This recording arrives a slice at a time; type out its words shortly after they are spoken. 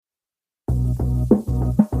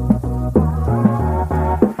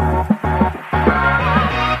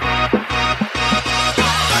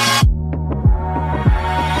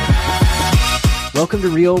welcome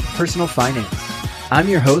to Real Personal Finance. I'm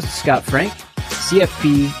your host, Scott Frank,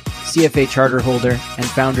 CFP, CFA charter holder, and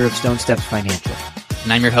founder of Stone Steps Financial.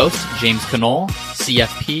 And I'm your host, James Knoll,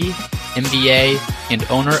 CFP, MBA, and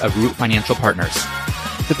owner of Root Financial Partners.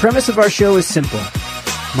 The premise of our show is simple.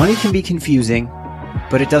 Money can be confusing,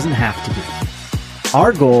 but it doesn't have to be.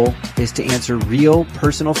 Our goal is to answer real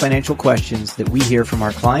personal financial questions that we hear from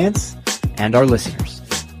our clients and our listeners.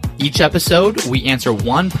 Each episode, we answer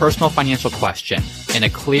one personal financial question in a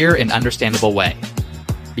clear and understandable way.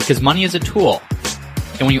 Because money is a tool,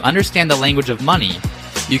 and when you understand the language of money,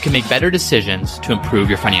 you can make better decisions to improve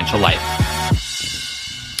your financial life.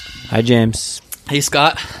 Hi, James. Hey,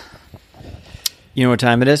 Scott. You know what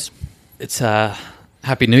time it is? It's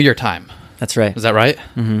Happy New Year time. That's right. Is that right?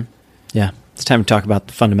 Mm-hmm. Yeah. It's time to talk about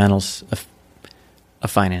the fundamentals of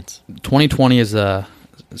finance. 2020 is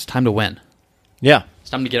it's time to win. Yeah. It's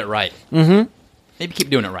time to get it right. Mm-hmm. Maybe keep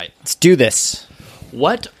doing it right. Let's do this.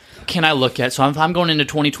 What can I look at? So if I'm going into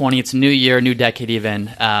 2020, it's a new year, new decade even.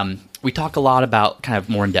 We talk a lot about kind of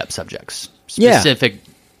more in-depth subjects, specific,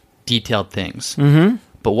 detailed things. Mm-hmm.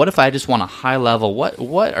 But what if I just want a high level?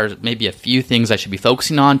 What are maybe a few things I should be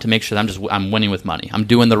focusing on to make sure that I'm winning with money? I'm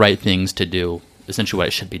doing the right things to do essentially what I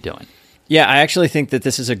should be doing. Yeah, I actually think that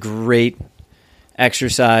this is a great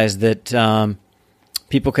exercise that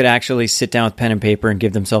people could actually sit down with pen and paper and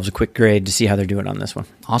give themselves a quick grade to see how they're doing on this one.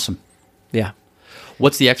 Awesome. Yeah.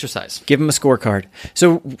 What's the exercise? Give them a scorecard.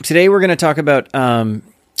 So today we're going to talk about,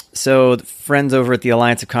 so the friends over at the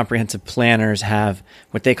Alliance of Comprehensive Planners have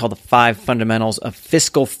what they call the 5 fundamentals of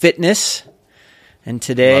fiscal fitness. And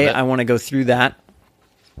today I want to go through that.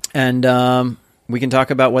 And we can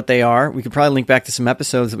talk about what they are. We could probably link back to some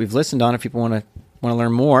episodes that we've listened on if people want to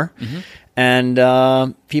learn more. Mm-hmm.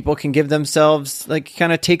 And people can give themselves,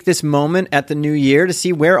 kind of take this moment at the new year to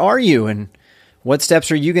see where are you and what steps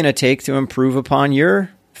are you going to take to improve upon your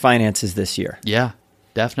finances this year. Yeah,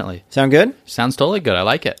 definitely. Sound good? Sounds totally good. I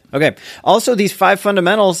like it. Okay. Also, these 5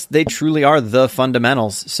 fundamentals, they truly are the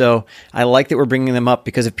fundamentals. So I like that we're bringing them up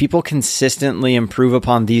because if people consistently improve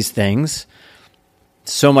upon these things,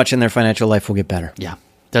 so much in their financial life will get better. Yeah.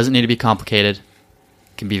 Doesn't need to be complicated.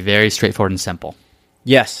 It can be very straightforward and simple.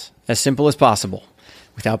 Yes. As simple as possible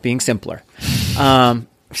without being simpler.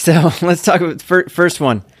 So let's talk about the first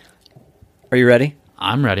one. Are you ready?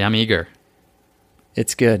 I'm ready. I'm eager.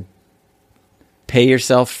 It's good. Pay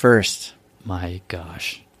yourself first. My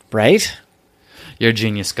gosh. Right? You're a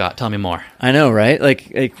genius, Scott. Tell me more. I know, right?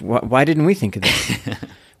 Why didn't we think of this?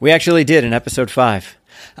 We actually did in episode 5.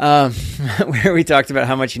 Where we talked about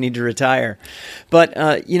how much you need to retire. But,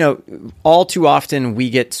 all too often we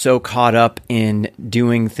get so caught up in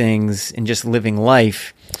doing things and just living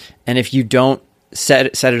life. And if you don't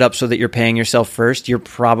set it up so that you're paying yourself first, you're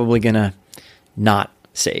probably going to not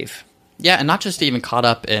save. Yeah, and not just even caught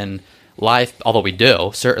up in life, although we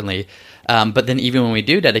do, certainly. But then even when we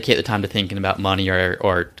do dedicate the time to thinking about money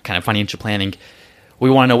or kind of financial planning, we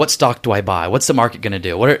want to know, what stock do I buy? What's the market going to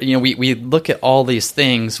do? We look at all these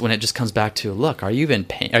things when it just comes back to, look, are you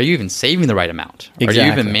even saving the right amount? Exactly. Are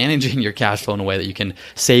you even managing your cash flow in a way that you can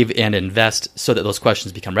save and invest so that those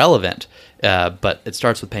questions become relevant? But it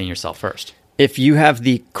starts with paying yourself first. If you have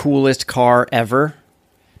the coolest car ever,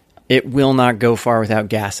 it will not go far without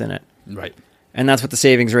gas in it. Right. And that's what the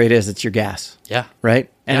savings rate is. It's your gas. Yeah. Right?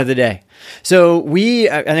 End of the day. So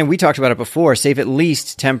I think we talked about it before, save at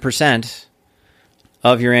least 10%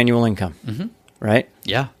 of your annual income, right?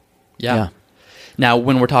 Yeah. Now,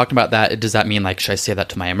 when we're talking about that, does that mean should I save that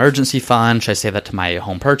to my emergency fund? Should I save that to my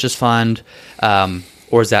home purchase fund?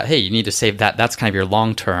 Or is that, hey, you need to save that? That's kind of your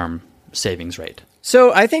long-term savings rate.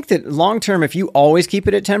 So I think that long-term, if you always keep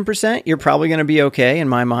it at 10%, you're probably going to be okay in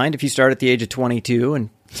my mind. If you start at the age of 22 and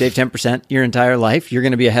save 10% your entire life, you're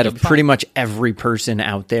going to be ahead of pretty much every person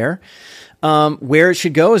out there. Where it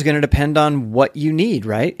should go is going to depend on what you need,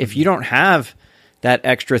 right? If you don't have that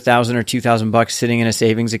extra $1,000 or $2,000 sitting in a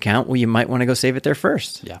savings account, well, you might want to go save it there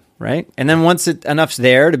first. Yeah. Right. And then once enough's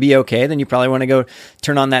there to be okay, then you probably want to go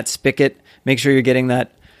turn on that spigot, make sure you're getting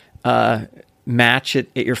that match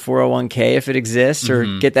at your 401k if it exists,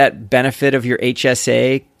 or get that benefit of your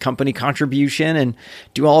HSA company contribution, and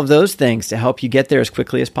do all of those things to help you get there as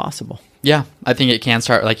quickly as possible. Yeah, I think it can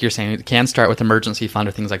start, like you're saying, it can start with emergency fund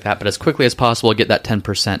or things like that, but as quickly as possible, get that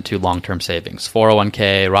 10% to long-term savings,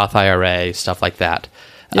 401k, Roth IRA, stuff like that.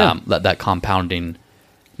 Yeah. Let that compounding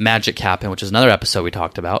magic happen, which is another episode we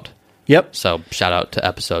talked about. Yep. So shout out to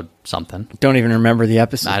episode something. Don't even remember the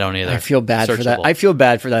episode. I don't either. I feel bad for that. I feel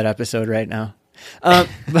bad for that episode right now.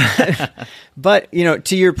 But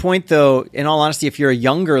to your point though, in all honesty, if you're a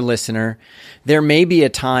younger listener, there may be a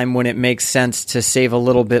time when it makes sense to save a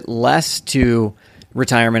little bit less to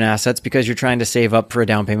retirement assets because you're trying to save up for a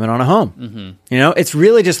down payment on a home. You know, it's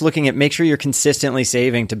really just looking at make sure you're consistently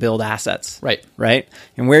saving to build assets. Right. Right.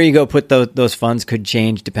 And where you go put those funds could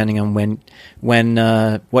change depending on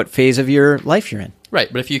what phase of your life you're in. Right.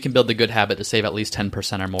 But if you can build the good habit to save at least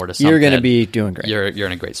 10% or more to something, You're going to be doing great. You're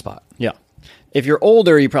in a great spot. Yeah. If you're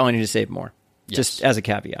older, you probably need to save more. Yes. Just as a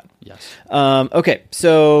caveat. Yes. Okay.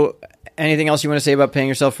 So anything else you want to say about paying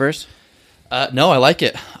yourself first? No, I like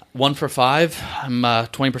it. 1 for 5. I'm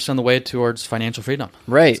 20% of the way towards financial freedom.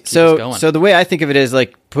 Right. Let's keep this going. So the way I think of it is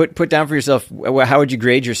like put down for yourself. How would you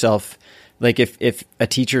grade yourself? Like if a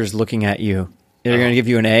teacher is looking at you, they're going to give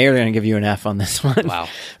you an A or they're going to give you an F on this one. Wow.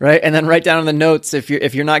 Right. And then write down in the notes if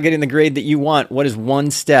you're not getting the grade that you want, what is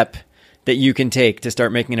one step that you can take to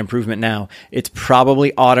start making an improvement now? It's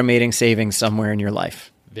probably automating savings somewhere in your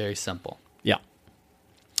life. Very simple. Yeah.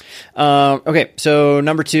 Okay. So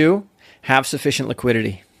number 2, have sufficient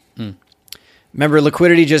liquidity. Remember,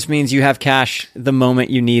 liquidity just means you have cash the moment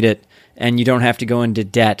you need it, and you don't have to go into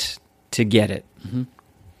debt to get it.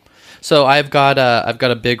 So I've got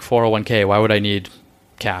a big 401k. Why would I need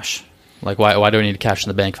cash? Like why do I need cash in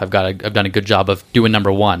the bank if I've done a good job of doing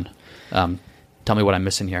number 1? Tell me what I'm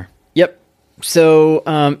missing here. Yep. So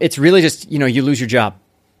it's really just you lose your job,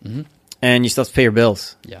 and you still have to pay your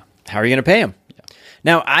bills. Yeah. How are you going to pay them? Yeah.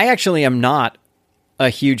 Now, I actually am not a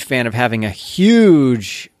huge fan of having a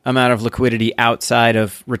huge amount of liquidity outside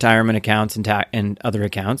of retirement accounts and other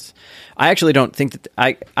accounts. I actually don't think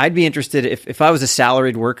that I'd be interested if I was a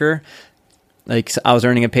salaried worker, like I was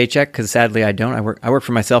earning a paycheck, because sadly I don't. I work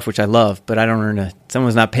for myself, which I love, but I don't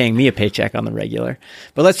someone's not paying me a paycheck on the regular.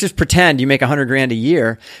 But let's just pretend you make $100,000 a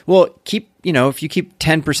year. Well, if you keep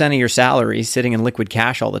 10% of your salary sitting in liquid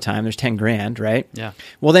cash all the time, there's $10,000, right? Yeah.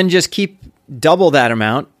 Well, then just keep double that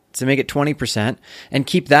amount. So make it 20% and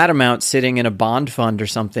keep that amount sitting in a bond fund or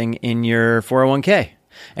something in your 401k.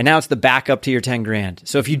 And now it's the backup to your $10,000.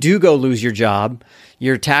 So if you do go lose your job,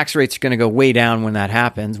 your tax rate's going to go way down when that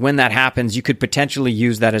happens. When that happens, you could potentially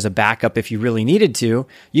use that as a backup if you really needed to. You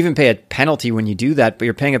even pay a penalty when you do that, but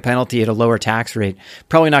you're paying a penalty at a lower tax rate.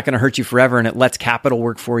 Probably not going to hurt you forever, and it lets capital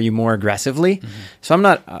work for you more aggressively. So I'm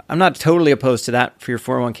not totally opposed to that for your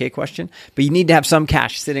 401k question, but you need to have some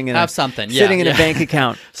cash sitting in a bank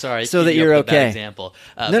account. Sorry, so that you're okay. Example.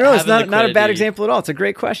 No, it's not a bad example at all. It's a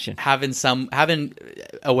great question. Having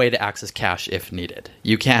a way to access cash if needed.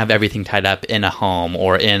 You can't have everything tied up in a home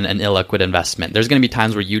or in an illiquid investment. There's going to be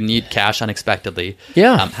times where you need cash unexpectedly.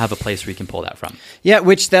 Yeah. Have a place where you can pull that from. Yeah,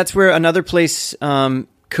 that's where another place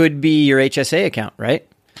could be your HSA account, right?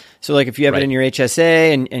 So like if you have it in your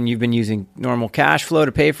HSA and you've been using normal cash flow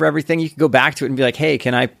to pay for everything, you can go back to it and be like, hey,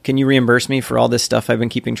 can you reimburse me for all this stuff I've been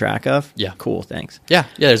keeping track of? Yeah. Cool, thanks. Yeah,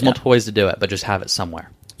 there's multiple ways to do it, but just have it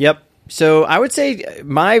somewhere. Yep. So I would say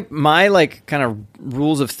my like kind of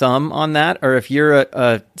rules of thumb on that are if you're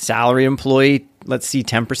a salary employee, let's see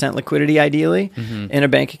 10% liquidity ideally in a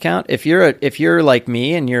bank account. If you're like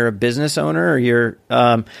me and you're a business owner or you're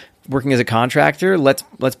working as a contractor, let's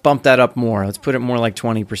bump that up more. Let's put it more like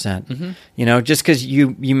 20%. Just because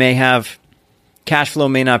you may have cash flow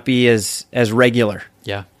may not be as regular.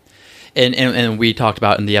 Yeah. And we talked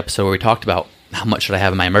about in the episode where we talked about how much should I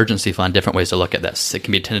have in my emergency fund, different ways to look at this. It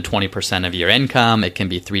can be 10 to 20% of your income. It can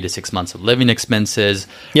be 3 to 6 months of living expenses.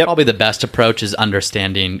 Yep. Probably the best approach is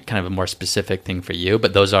understanding kind of a more specific thing for you,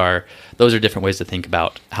 but those are different ways to think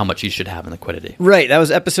about how much you should have in liquidity. Right. That was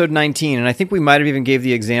episode 19. And I think we might have even gave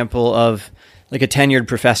the example of like a tenured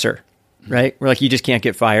professor, right? Where like you just can't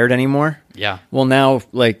get fired anymore. Yeah. Well, now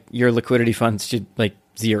like your liquidity funds should like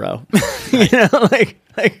zero.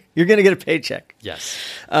 Like you're going to get a paycheck. Yes.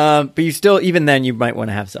 But you still, even then, you might want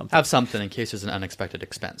to have something. Have something in case there's an unexpected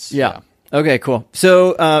expense. Yeah. Okay, cool.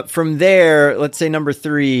 So from there, let's say number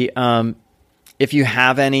 3, if you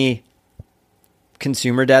have any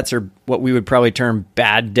consumer debts or what we would probably term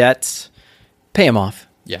bad debts, pay them off.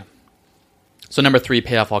 Yeah. So number 3,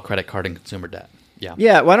 pay off all credit card and consumer debt. Yeah.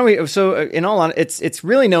 Yeah. Why don't we? So in all honesty, it's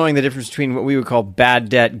really knowing the difference between what we would call bad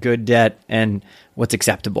debt, good debt, and what's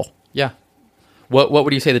acceptable. Yeah. What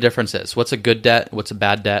would you say the difference is? What's a good debt? What's a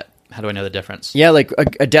bad debt? How do I know the difference? Yeah, like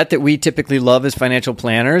a debt that we typically love as financial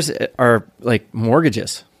planners are like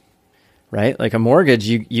mortgages, right? Like a mortgage,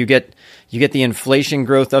 you get the inflation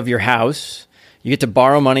growth of your house. You get to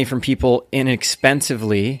borrow money from people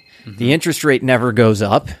inexpensively. The interest rate never goes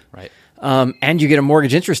up. Right. And you get a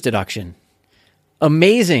mortgage interest deduction.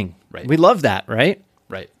 Amazing. Right. We love that, right?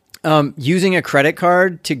 Right. Using a credit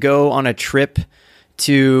card to go on a trip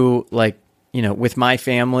to with my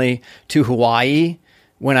family to Hawaii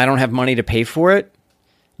when I don't have money to pay for it,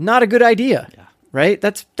 not a good idea. Yeah. Right?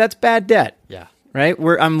 That's bad debt. Yeah. Right?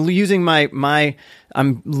 I'm using my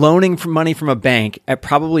I'm loaning money from a bank at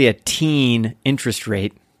probably a teen interest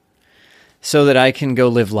rate so that I can go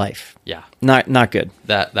live life. Yeah. Not good.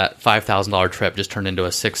 That $5,000 trip just turned into a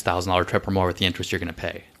 $6,000 trip or more with the interest you're going to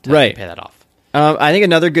pay to Right. pay that off. I think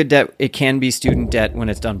another good debt, it can be student debt when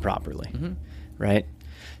it's done properly, right?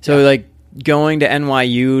 So like going to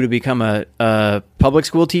NYU to become a public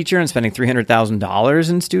school teacher and spending $300,000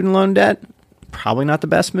 in student loan debt, probably not the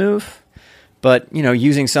best move. But,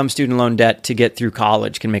 using some student loan debt to get through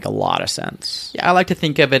college can make a lot of sense. Yeah, I like to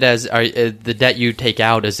think of it as the debt you take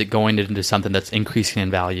out, is it going into something that's increasing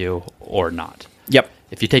in value or not? Yep.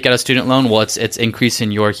 If you take out a student loan, well, it's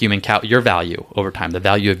increasing your your value over time, the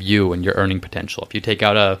value of you and your earning potential. If you take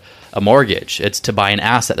out a mortgage, it's to buy an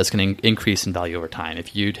asset that's going to increase in value over time.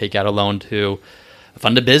 If you take out a loan to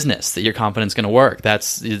fund a business that you're confident is going to work,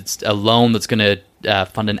 it's a loan that's going to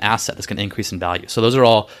fund an asset that's going to increase in value. So those are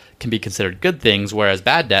all can be considered good things, whereas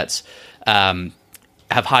bad debts have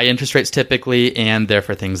high interest rates typically, and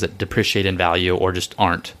therefore things that depreciate in value or just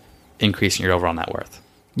aren't increasing your overall net worth.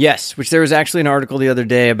 Yes, which there was actually an article the other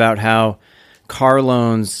day about how car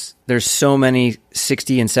loans, there's so many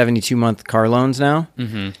 60 and 72-month car loans now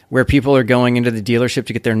where people are going into the dealership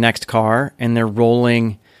to get their next car, and they're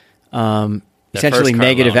rolling essentially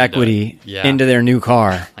negative equity into their new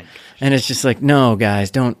car. And it's just like, no,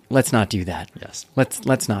 guys, let's not do that. Yes.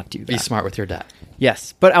 Let's not do that. Be smart with your debt.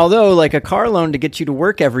 Yes. But although like a car loan to get you to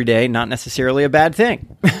work every day, not necessarily a bad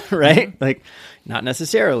thing, right? Like not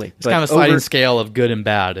necessarily. It's kind of a sliding scale of good and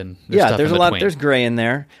bad. And there's a lot, there's gray in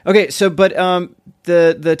there. Okay. So, but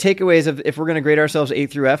the takeaways of if we're going to grade ourselves A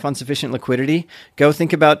through F on sufficient liquidity, go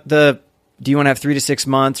think about do you want to have 3 to 6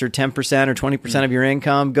 months or 10% or 20% of your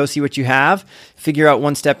income? Go see what you have. Figure out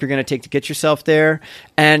one step you're going to take to get yourself there.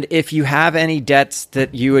 And if you have any debts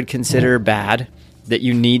that you would consider bad that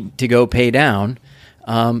you need to go pay down,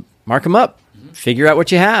 mark them up. Figure out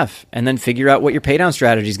what you have, and then figure out what your pay down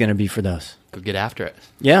strategy is going to be for those. Go get after it.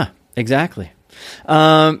 Yeah, exactly.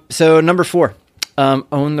 So number 4,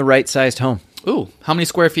 own the right-sized home. Ooh, how many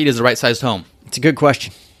square feet is the right-sized home? It's a good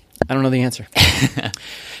question. I don't know the answer.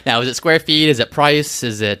 Now, is it square feet? Is it price?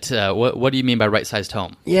 Is it what do you mean by right-sized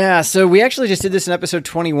home? Yeah, so we actually just did this in episode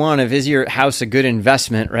 21 of Is Your House a Good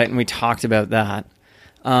Investment, right? And we talked about that.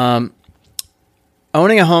 Owning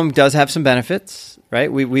a home does have some benefits,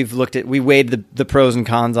 right? We weighed the pros and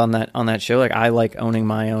cons on that show. Like I like owning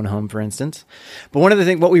my own home, for instance. But one of the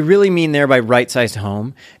things, what we really mean there by right-sized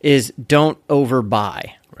home is don't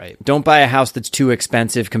overbuy. Right. Don't buy a house that's too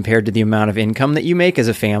expensive compared to the amount of income that you make as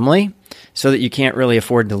a family so that you can't really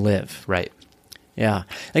afford to live. Right. Yeah.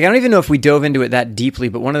 Like, I don't even know if we dove into it that deeply,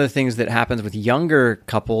 but one of the things that happens with younger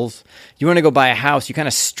couples, you want to go buy a house, you kind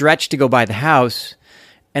of stretch to go buy the house.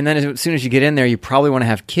 And then as soon as you get in there, you probably want to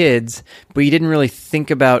have kids, but you didn't really think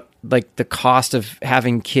about like the cost of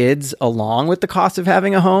having kids along with the cost of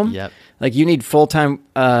having a home. Yep. Like you need full-time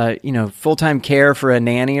care for a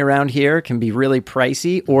nanny around here can be really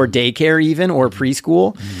pricey, or daycare even, or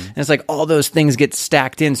preschool. Mm-hmm. And it's like all those things get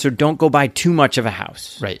stacked in. So don't go buy too much of a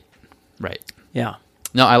house. Right. Right. Yeah.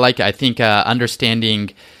 No, I like it. I think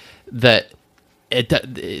understanding that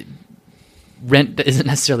rent isn't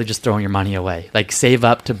necessarily just throwing your money away. Like save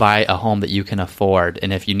up to buy a home that you can afford.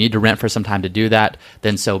 And if you need to rent for some time to do that,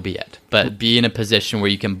 then so be it. But be in a position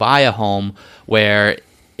where you can buy a home where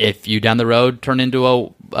if you down the road turn into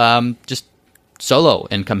a just solo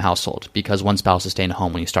income household because one spouse is staying at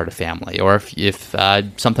home when you start a family, or if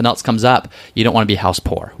something else comes up, you don't want to be house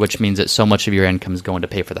poor, which means that so much of your income is going to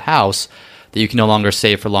pay for the house that you can no longer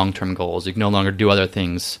save for long-term goals. You can no longer do other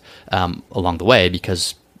things along the way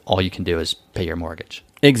because all you can do is pay your mortgage.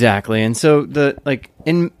 Exactly. And so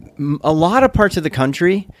in a lot of parts of the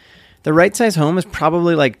country, the right size home is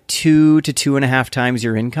probably like 2 to 2.5 times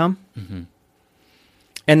your income. Mm-hmm.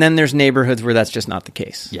 And then there's neighborhoods where that's just not the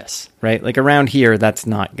case. Yes. Right? Like around here, that's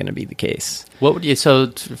not going to be the case. What would you,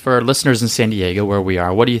 for listeners in San Diego where we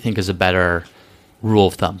are, what do you think is a better rule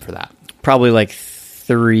of thumb for that? Probably like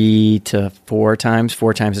 3 to 4 times.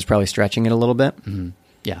 4 times is probably stretching it a little bit. Mm-hmm.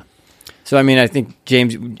 Yeah. So, I mean, I think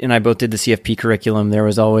James and I both did the CFP curriculum. There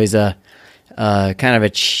was always a kind of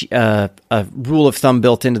a rule of thumb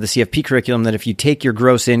built into the CFP curriculum that if you take your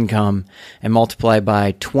gross income and multiply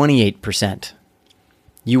by 28%,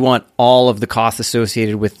 you want all of the costs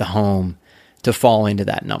associated with the home to fall into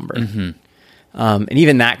that number. Mm-hmm. And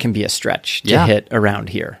even that can be a stretch to hit around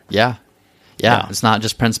here. Yeah. It's not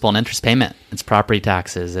just principal and interest payment. It's property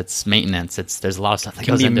taxes. It's maintenance. There's a lot of stuff that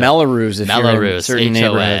goes into it. Melrose if you're in certain HOA,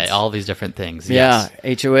 neighborhoods. all these different things. Yeah,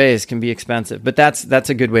 yes. HOAs can be expensive, but that's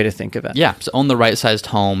a good way to think of it. Yeah, so own the right-sized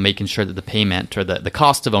home, making sure that the payment or the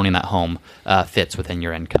cost of owning that home fits within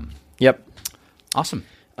your income. Yep. Awesome.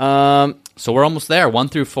 So we're almost there. 1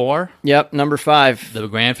 through 4. Yep, number 5. The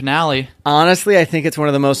grand finale. Honestly, I think it's one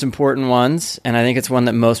of the most important ones, and I think it's one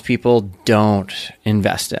that most people don't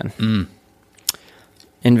invest in.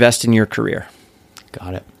 Invest in your career.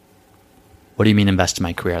 Got it. What do you mean invest in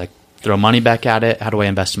my career? Like throw money back at it? How do I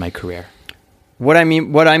invest in my career? What I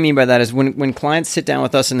mean by that is when clients sit down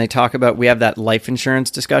with us and they talk about, we have that life insurance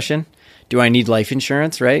discussion. Do I need life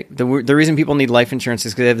insurance, right? The reason people need life insurance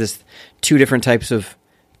is because they have this 2 different types of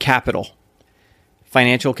capital.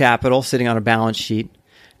 Financial capital sitting on a balance sheet.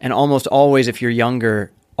 And almost always, if you're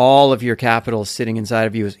younger, all of your capital sitting inside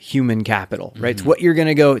of you is human capital, right? It's what you're going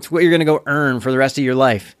to go earn for the rest of your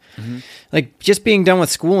life. Like just being done with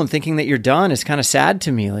school and thinking that you're done is kind of sad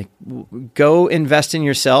to me. Like go invest in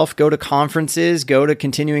yourself, go to conferences, go to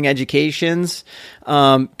continuing educations,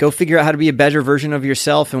 go figure out how to be a better version of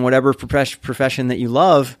yourself in whatever profession that you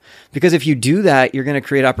love. Because if you do that, you're going to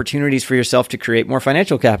create opportunities for yourself to create more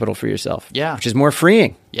financial capital for yourself. Yeah. Which is more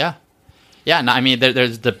freeing. Yeah. Yeah. No, I mean,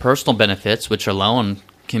 there's the personal benefits, which alone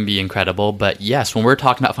can be incredible. But yes, when we're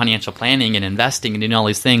talking about financial planning and investing and doing all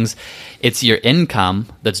these things, it's your income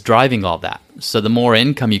that's driving all that. So the more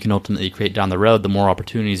income you can ultimately create down the road, the more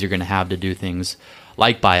opportunities you're going to have to do things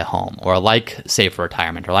like buy a home or like save for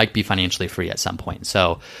retirement or like be financially free at some point.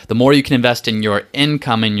 So the more you can invest in your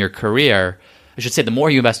income and your career, I should say the more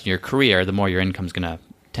you invest in your career, the more your income is going to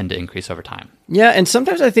tend to increase over time. Yeah, and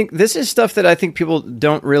sometimes I think this is stuff that I think people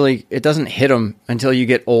don't really, it doesn't hit them until you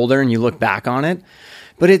get older and you look back on it.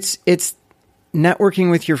 But it's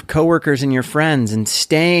networking with your coworkers and your friends and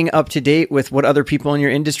staying up to date with what other people in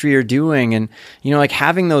your industry are doing. And, like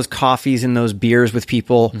having those coffees and those beers with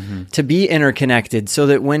people to be interconnected so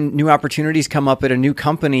that when new opportunities come up at a new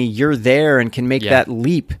company, you're there and can make that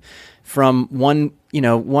leap from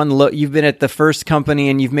you've been at the first company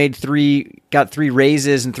and you've got 3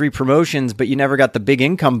 raises and 3 promotions, but you never got the big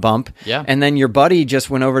income bump. Yeah. And then your buddy just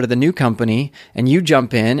went over to the new company and you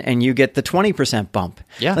jump in and you get the 20% bump.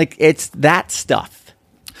 Yeah. Like it's that stuff.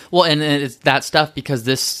 Well, and it's that stuff because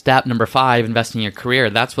this step number 5, investing in your career,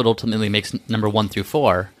 that's what ultimately makes number 1 through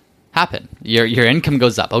 4 happen. Your income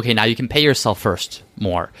goes up. Okay, now you can pay yourself first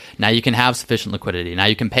more. Now you can have sufficient liquidity. Now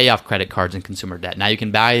you can pay off credit cards and consumer debt. Now you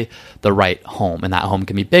can buy the right home, and that home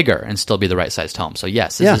can be bigger and still be the right sized home. So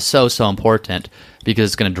yes, this is so important because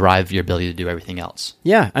it's going to drive your ability to do everything else.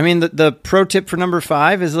 Yeah, I mean the pro tip for number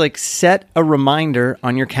 5 is like set a reminder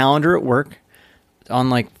on your calendar at work on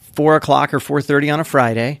like 4 o'clock or 4:30 on a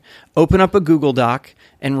Friday. Open up a Google Doc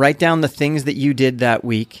and write down the things that you did that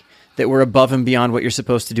week that were above and beyond what you're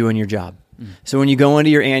supposed to do in your job. So when you go into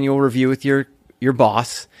your annual review with your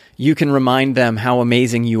boss, you can remind them how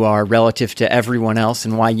amazing you are relative to everyone else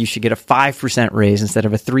and why you should get a 5% raise instead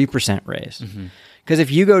of a 3% raise. Because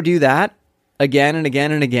if you go do that again and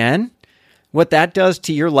again and again, what that does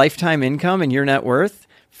to your lifetime income and your net worth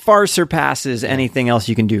far surpasses anything else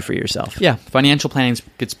you can do for yourself. Yeah, financial planning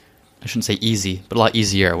gets, I shouldn't say easy, but a lot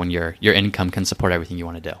easier when your income can support everything you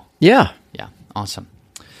want to do. Yeah. Yeah, awesome.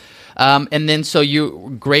 And then so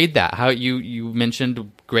you grade that. How you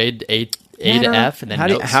mentioned grade A to F, and then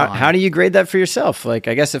how do you grade that for yourself? Like,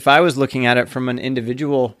 I guess if I was looking at it from an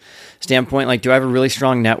individual standpoint, like, do I have a really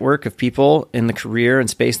strong network of people in the career and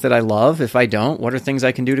space that I love? If I don't, what are things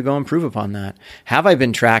I can do to go improve upon that? Have I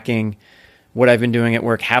been tracking what I've been doing at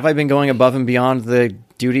work? Have I been going above and beyond the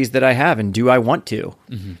duties that I have? And do I want to?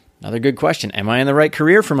 Another good question. Am I in the right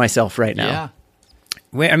career for myself right now? Yeah.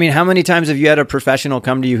 I mean, how many times have you had a professional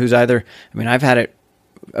come to you who's either, I've had it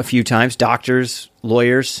a few times, doctors,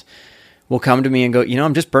 lawyers will come to me and go,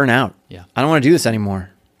 I'm just burnt out. Yeah. I don't want to do this anymore.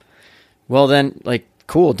 Well, then, like,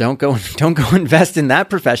 cool, don't go invest in that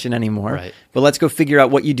profession anymore. Right. But let's go figure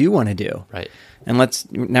out what you do want to do. Right. And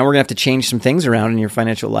now we're going to have to change some things around in your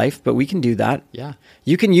financial life, but we can do that. Yeah.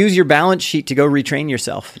 You can use your balance sheet to go retrain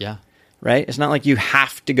yourself. Yeah. Right? It's not like you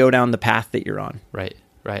have to go down the path that you're on. Right.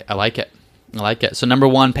 I like it. So number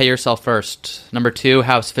 1, pay yourself first. Number 2,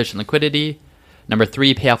 have sufficient liquidity. Number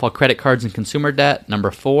 3, pay off all credit cards and consumer debt.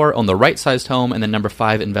 Number 4, own the right-sized home. And then number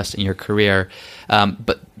 5, invest in your career.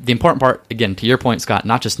 But the important part, again, to your point, Scott,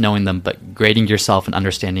 not just knowing them, but grading yourself and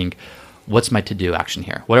understanding what's my to-do action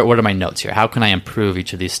here. What are my notes here? How can I improve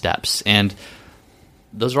each of these steps? And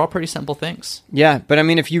those are all pretty simple things. Yeah, but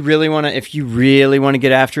if you really want to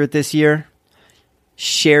get after it this year,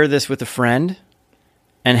 share this with a friend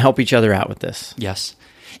and help each other out with this. Yes.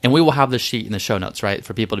 And we will have this sheet in the show notes, right,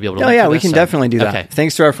 for people to be able to link to we can definitely do that. Okay.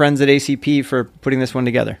 Thanks to our friends at ACP for putting this one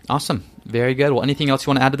together. Awesome. Very good. Well, anything else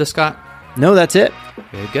you want to add to this, Scott? No, that's it.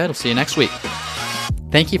 Very good. We'll see you next week.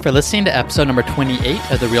 Thank you for listening to episode number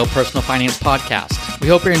 28 of the Real Personal Finance Podcast. We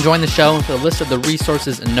hope you're enjoying the show, and for the list of the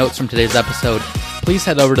resources and notes from today's episode, please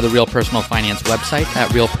head over to the Real Personal Finance website at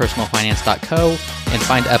realpersonalfinance.co and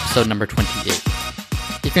find episode number 28.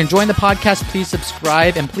 If you're enjoying the podcast, please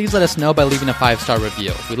subscribe and please let us know by leaving a 5-star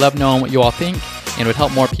review. We love knowing what you all think and it would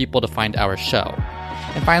help more people to find our show.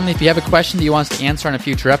 And finally, if you have a question that you want us to answer on a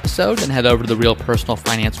future episode, then head over to the Real Personal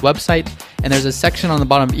Finance website, and there's a section on the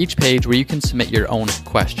bottom of each page where you can submit your own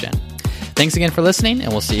question. Thanks again for listening,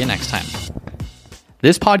 and we'll see you next time.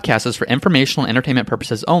 This podcast is for informational and entertainment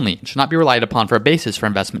purposes only and should not be relied upon for a basis for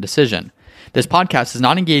investment decision. This podcast is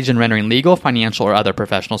not engaged in rendering legal, financial, or other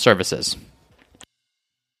professional services.